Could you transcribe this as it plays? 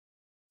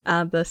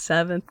On the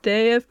 7th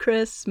day of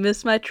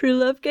Christmas, my true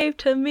love gave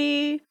to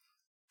me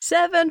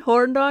 7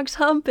 horn dogs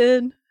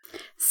humping,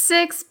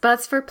 6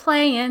 butts for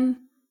playing,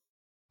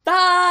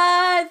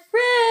 5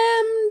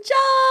 rim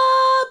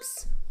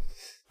jobs,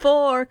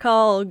 4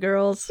 call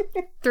girls,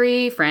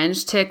 3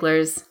 French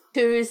ticklers,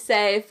 2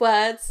 safe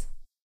words,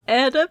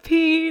 and a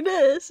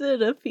penis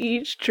in a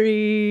peach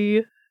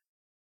tree.